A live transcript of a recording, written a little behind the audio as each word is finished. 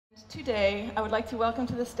Today, I would like to welcome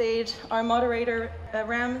to the stage our moderator,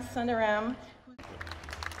 Sundaram.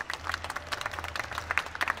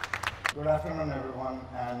 Good afternoon, everyone,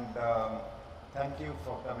 and thank you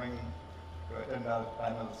for coming to attend our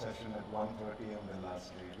panel session at 1:30 on the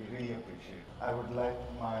last day. We really appreciate it. I would like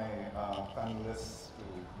my panelists to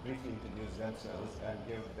briefly introduce themselves and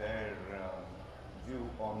give their view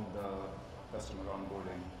on the customer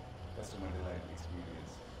onboarding, customer delight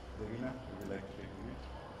experience. Devina, would you like to take the lead?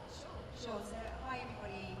 Sure. So, hi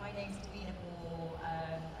everybody. My name's Devina,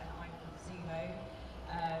 and I'm from Zumo.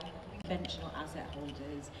 Conventional asset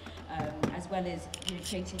holders, as well as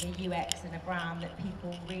creating a UX and a brand that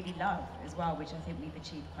people really love as well, which I think we've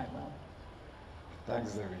achieved quite well.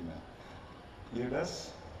 Thanks, Devina.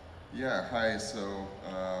 Liudas? Yeah, hi. So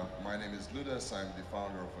my name is Liudas. I'm the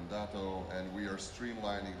founder of Ondato, and we are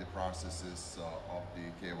streamlining the processes of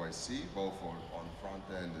the KYC, both on front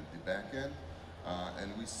end and the back end.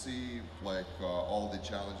 And we see all the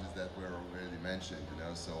challenges that were already mentioned,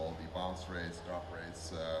 so all the bounce rates, drop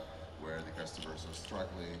rates, where the customers are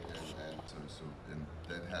struggling, and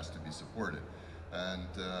that has to be supported. And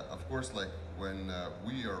of course, when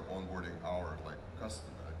we are onboarding our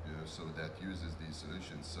customer, so that uses these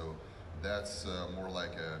solutions, so that's more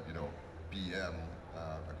like a PM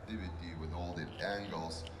activity with all the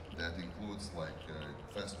angles that includes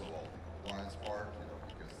first of all the compliance part,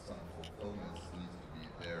 because some fulfillments needs to be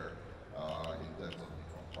there in terms of the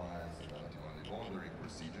compliance and anti-money laundering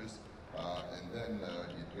procedures. And then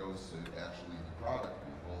it goes to actually the product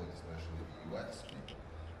people, especially the UX people,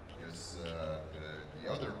 because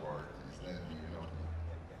the other part is then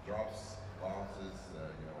the drops, bounces,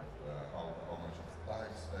 how much of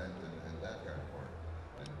time spent, and that kind of part.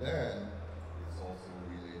 And then it's also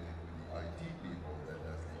related with the IT people that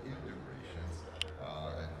does the integrations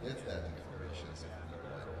and gets that information to people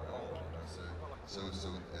like Paolo.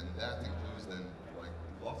 And that includes then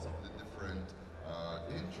lots of the different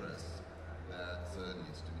interests that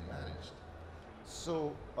needs to be managed.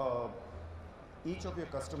 So each of your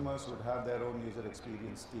customers would have their own user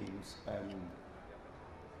experience teams and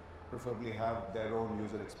preferably have their own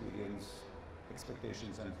user experience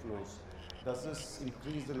expectations and flows. Does this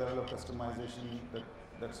increase the level of customization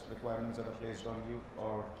that's requirements that are placed on you,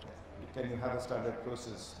 or can you have a standard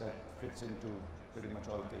process that fits into pretty much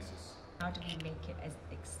all cases? How do we make it as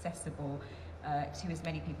accessible to as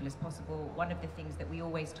many people as possible? One of the things that we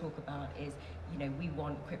always talk about is, we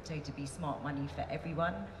want crypto to be smart money for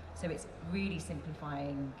everyone. So it's really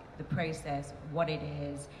simplifying the process, what it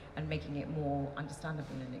is, and making it more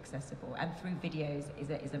understandable and accessible. And through videos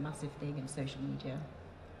is a massive thing in social media.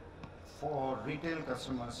 For retail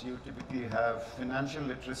customers, you typically have financial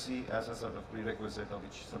literacy as a sort of prerequisite, of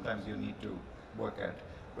which sometimes you need to work at.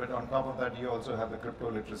 But on top of that, you also have the crypto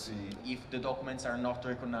literacy. If the documents are not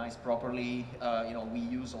recognized properly, we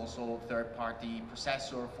use also third-party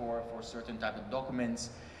processor for certain type of documents.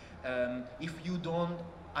 If you don't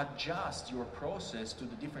adjust your process to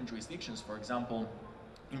the different jurisdictions, for example,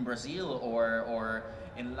 in Brazil or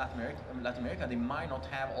in Latin America, they might not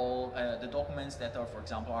have all the documents that are, for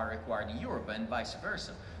example, are required in Europe, and vice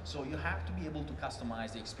versa. So you have to be able to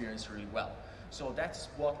customize the experience really well. So that's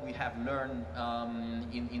what we have learned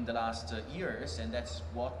in the last years, and that's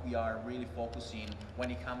what we are really focusing when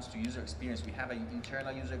it comes to user experience. We have an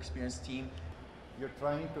internal user experience team. You're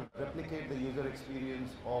trying to replicate the user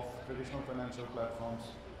experience of traditional financial platforms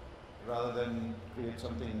rather than create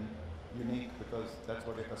something unique, because that's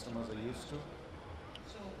what your customers are used to?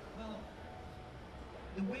 So, well,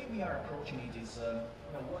 the way we are approaching it is,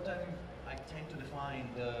 what I tend to define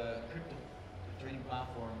the crypto trading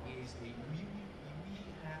platform is we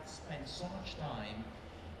have spent so much time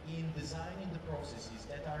in designing the processes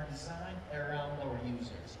that are designed around our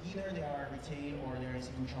users. Either they are retail or they're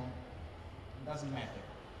institutional, it doesn't matter.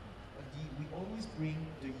 But we always bring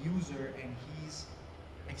the user and his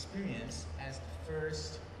experience as the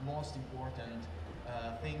first, most important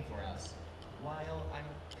thing for us. While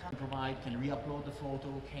I can re-upload the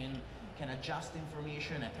photo, can adjust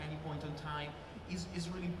information at any point in time, is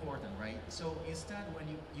really important, right? So instead, when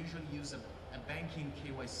you usually use a banking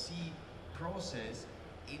KYC process,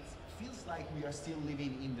 it feels like we are still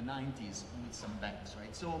living in the 90s with some banks,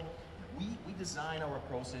 right? So we design our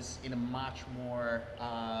process in a much more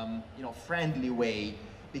friendly way,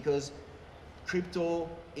 because crypto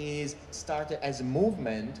is started as a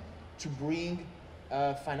movement to bring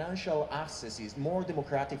financial accesses, more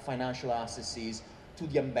democratic financial accesses to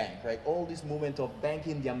the unbanked, right? All this movement of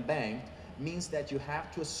banking the unbanked means that you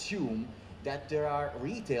have to assume that there are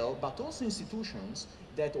retail, but also institutions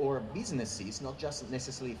or businesses, not just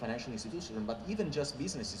necessarily financial institutions, but even just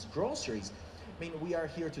businesses, groceries, mean, we are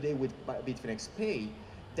here today with Bitfinex Pay.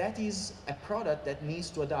 That is a product that needs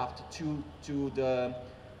to adapt to the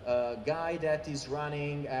guy that is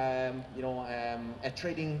running, a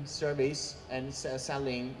trading service and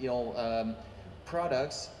selling,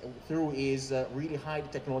 products through his really high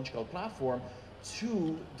technological platform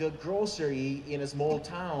to the grocery in a small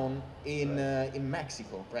town in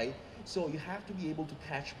Mexico, right? So you have to be able to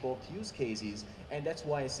catch both use cases, and that's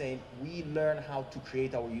why I say we learn how to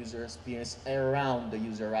create our user experience around the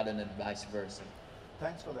user rather than vice versa.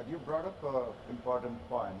 Thanks for that. You brought up an important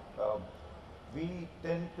point. We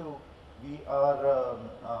are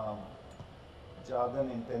jargon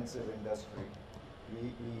intensive industry.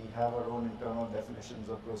 We have our own internal definitions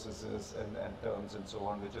of processes and terms and so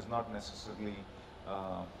on, which is not necessarily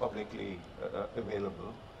publicly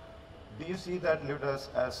available. Do you see that, Liudas,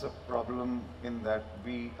 as a problem in that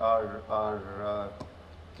our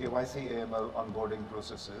KYC AML onboarding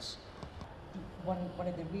processes? One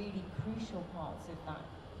of the really crucial parts of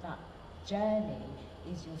that journey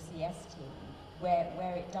is your CS team,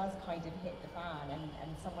 where it does kind of hit the fan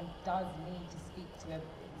and someone does need to speak to an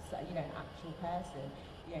actual person.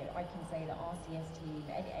 I can say that our CS team,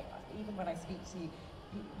 even when I speak to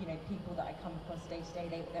people that I come across day to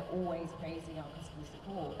day, they're always praising our customer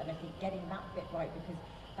support, and I think getting that bit right, because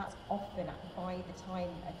that's often, by the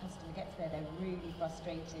time a customer gets there, they're really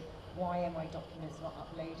frustrated. Why are my documents not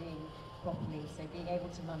uploading properly? So being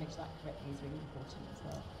able to manage that correctly is really important as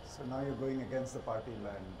well. So now you're going against the party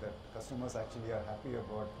line, that customers actually are happy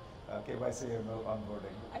about KYC AML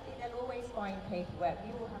onboarding. I think they'll always find paperwork.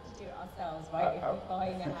 We all have to do it ourselves, right? If we're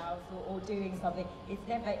buying a house or doing something, it's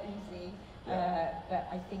never easy. But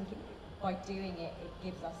I think by doing it, it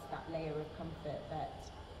gives us that layer of comfort that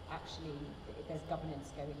actually there's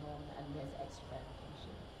governance going on and there's extra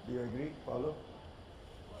verification. Do you agree, Paolo?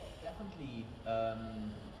 Definitely.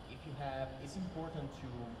 It's important to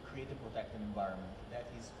create a protected environment. That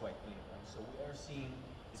is quite clear, right? So we are seeing,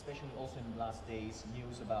 especially also in the last days,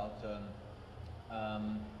 news about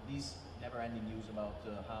these never-ending news about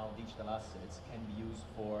how digital assets can be used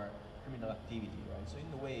for criminal activity, right? So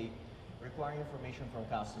in a way, requiring information from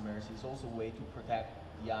customers is also a way to protect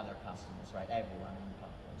the other customers, right? Everyone in the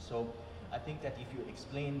platform. So I think that if you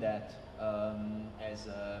explain that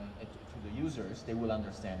to the users, they will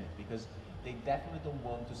understand it, because they definitely don't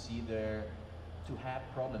want to see to have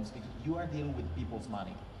problems, because you are dealing with people's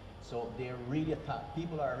money. So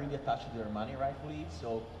people are really attached to their money, rightfully.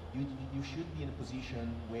 So you should be in a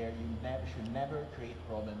position where you should never create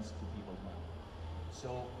problems to people's money.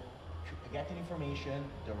 So getting information,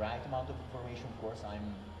 the right amount of information, of course.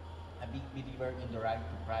 I'm a big believer in the right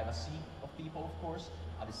to privacy of people, of course.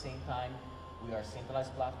 At the same time, we are a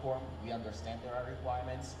centralized platform. We understand there are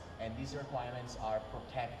requirements, and these requirements are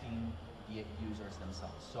protecting the users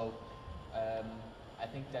themselves. So I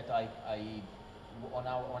think that on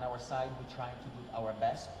our side, we're trying to do our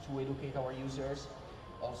best to educate our users,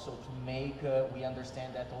 also to make we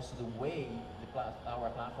understand that also the way our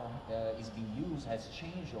platform is being used has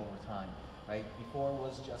changed over time, right? Before it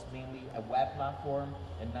was just mainly a web platform,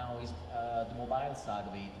 and now is the mobile side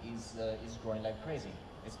of it is growing like crazy,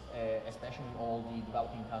 especially in all the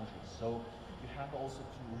developing countries. So you have also to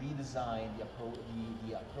redesign the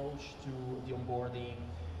approach to the onboarding.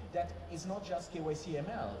 That is not just KYC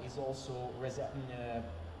ML, it's also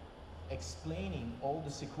explaining all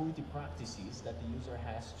the security practices that the user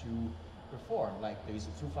has to perform. Like there is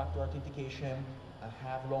a two-factor authentication,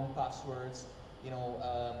 have long passwords,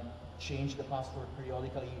 change the password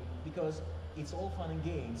periodically, because it's all fun and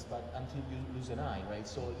games, but until you lose an eye, right?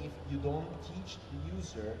 So if you don't teach the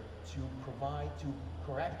user to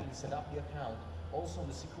correctly set up the account, also on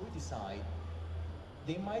the security side,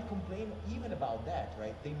 they might complain even about that,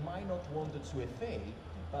 right? They might not want the 2FA,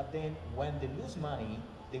 but then when they lose money,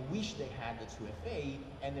 they wish they had the 2FA,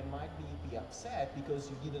 and they might be upset because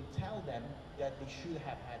you didn't tell them that they should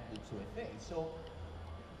have had the 2FA. So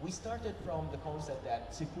we started from the concept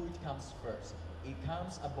that security comes first. It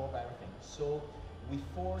comes above everything. So we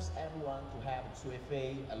force everyone to have a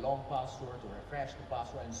 2FA, a long password, to refresh the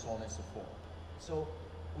password, and so on and so forth. So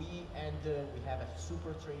we have a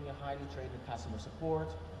super trained, highly trained customer support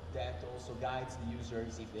that also guides the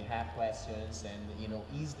users if they have questions, and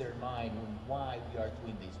ease their mind on why we are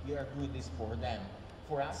doing this. We are doing this for them,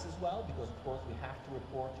 for us as well, because of course we have to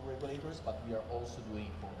report to regulators, but we are also doing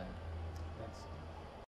it for them.